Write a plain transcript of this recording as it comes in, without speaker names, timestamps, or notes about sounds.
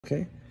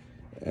Okay.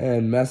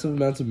 And massive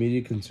amounts of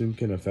media consumed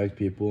can affect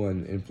people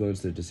and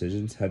influence their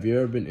decisions. Have you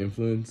ever been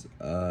influenced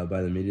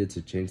by the media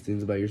to change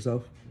things about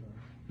yourself?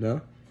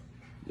 No?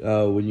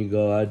 When you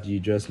go out, do you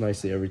dress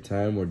nicely every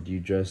time or do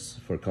you dress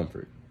for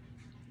comfort?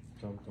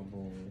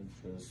 Comfortable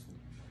dress.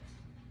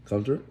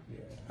 Comfort?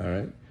 Yeah. All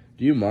right.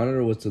 Do you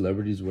monitor what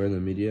celebrities wear in the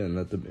media and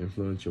let them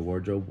influence your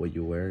wardrobe, what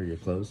you wear, your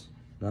clothes?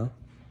 No?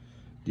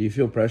 Do you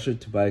feel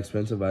pressured to buy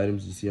expensive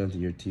items you see on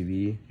your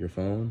TV, your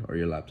phone, or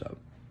your laptop?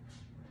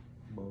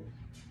 Both.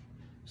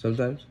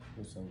 Sometimes?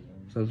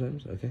 Sometimes.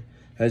 Sometimes? Okay.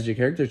 Has your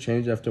character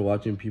changed after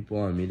watching people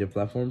on media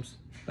platforms?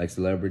 Like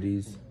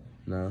celebrities?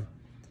 No.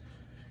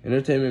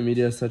 Entertainment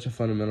media is such a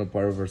fundamental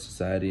part of our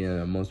society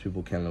and most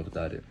people can't live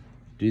without it.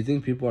 Do you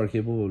think people are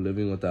capable of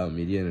living without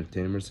media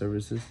entertainment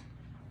services?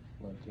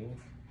 Nothing.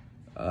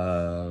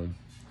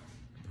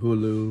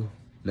 Hulu,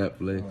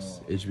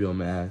 Netflix, HBO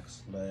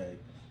Max. Like,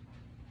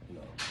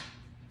 no.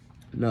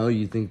 No,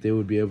 you think they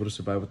would be able to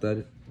survive without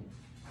it?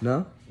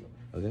 No?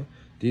 Okay.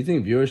 Do you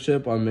think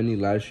viewership on many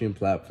live stream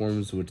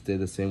platforms would stay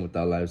the same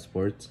without live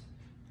sports?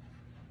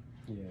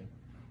 Yeah.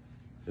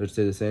 It would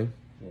stay the same?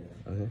 Yeah.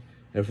 Okay.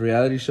 If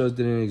reality shows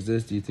didn't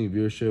exist, do you think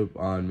viewership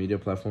on media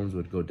platforms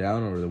would go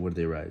down or would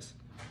they rise?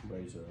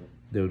 Rise up.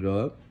 They would go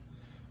up?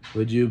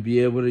 Would you be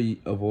able to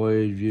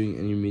avoid viewing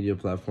any media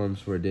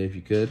platforms for a day if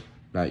you could?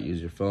 Not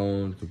use your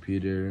phone,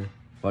 computer,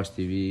 watch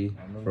TV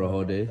for a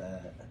whole day?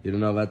 You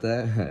don't know about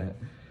that?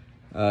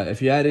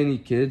 If you had any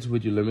kids,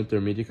 would you limit their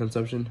media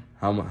consumption?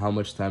 How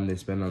much time they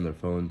spend on their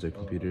phones or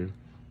computer?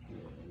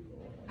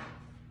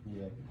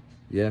 Yeah.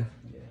 Yeah?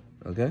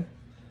 Okay.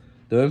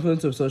 The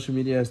influence of social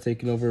media has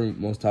taken over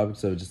most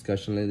topics of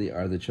discussion lately.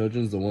 Are the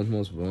children the ones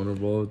most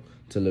vulnerable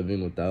to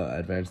living without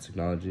advanced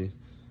technology?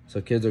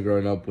 So kids are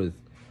growing up with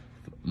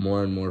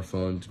more and more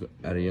phones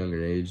at a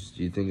younger age.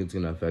 Do you think it's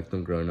going to affect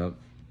them growing up?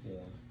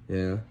 Yeah.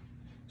 Yeah.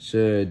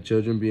 Should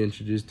children be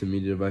introduced to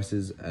media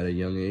devices at a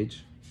young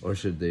age? Or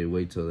should they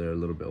wait till they're a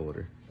little bit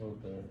older?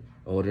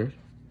 Older?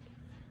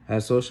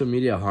 Has social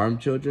media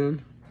harmed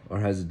children? Or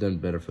has it done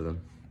better for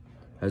them?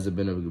 Has it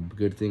been a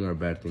good thing or a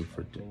bad thing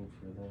for them?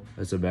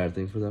 It's a bad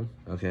thing for them?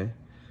 Okay.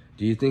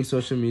 Do you think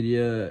social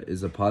media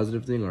is a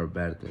positive thing or a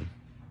bad thing?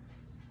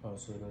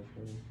 Positive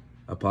thing.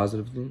 A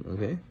positive thing?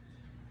 Okay.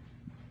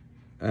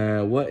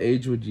 What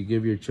age would you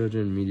give your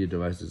children media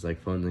devices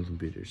like phones and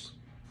computers?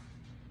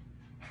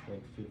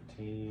 Like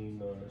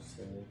 15 or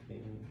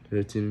 17.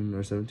 15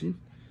 or 17?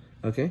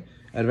 Okay.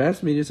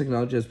 Advanced media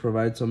technology has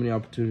provided so many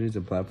opportunities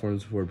and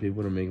platforms for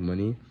people to make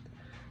money.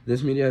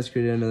 This media has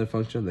created another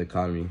function of the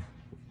economy.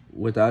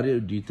 Without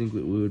it, do you think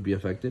we would be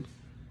affected?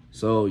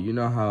 So, you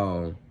know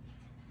how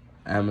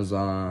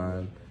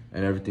Amazon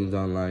and everything's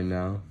online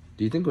now.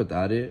 Do you think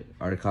without it,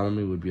 our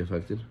economy would be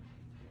affected?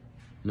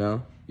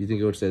 No? You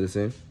think it would stay the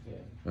same?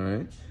 Yeah. All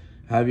right.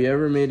 Have you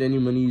ever made any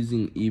money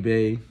using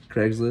eBay,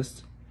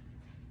 Craigslist?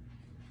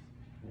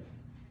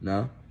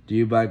 No? Do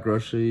you buy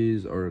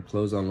groceries or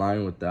clothes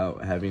online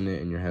without having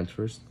it in your hands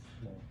first?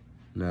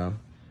 No. No?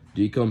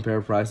 Do you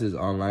compare prices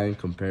online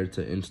compared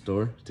to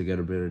in-store to get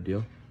a better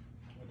deal?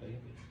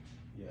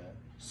 Yeah.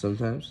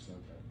 Sometimes?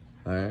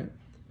 All right.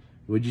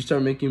 Would you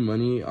start making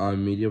money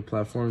on media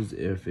platforms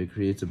if it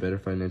creates a better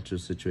financial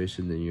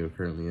situation than you're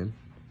currently in?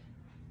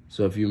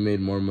 So if you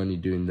made more money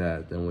doing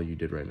that than what you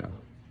did right now,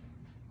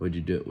 would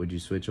you do it? Would you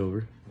switch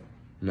over?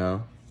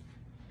 No?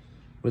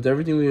 With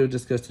everything we have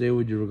discussed today,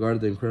 would you regard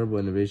the incredible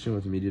innovation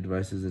with media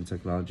devices and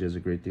technology as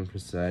a great thing for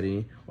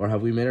society, or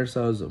have we made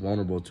ourselves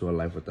vulnerable to a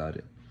life without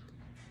it?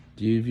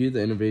 Do you view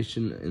the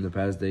innovation in the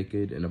past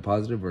decade in a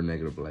positive or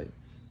negative light?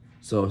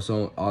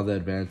 So all the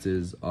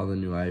advances, all the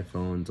new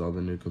iPhones, all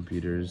the new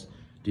computers,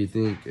 do you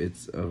think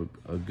it's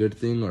a good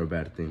thing or a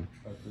bad thing?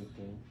 A good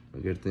thing. A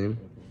good thing?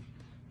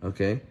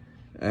 Okay.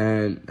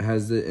 And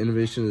has the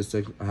innovation of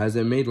this has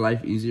it made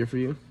life easier for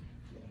you?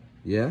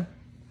 Yeah?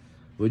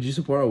 Would you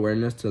support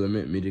awareness to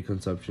limit media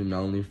consumption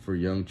not only for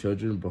young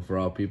children but for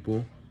all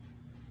people?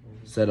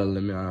 Set a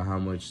limit on how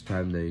much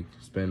time they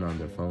spend on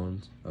their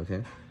phones.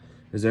 Okay.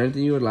 Is there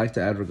anything you would like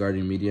to add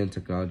regarding media and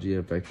technology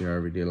affecting our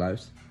everyday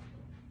lives?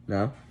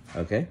 No?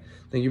 Okay.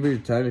 Thank you for your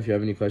time. If you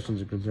have any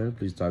questions or concerns,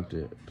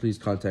 please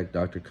contact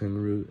Dr.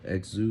 Kangaroo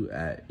Xu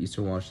at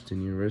Eastern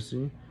Washington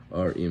University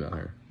or email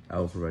her. I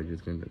will provide you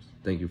with concerns.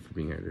 Thank you for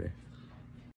being here today.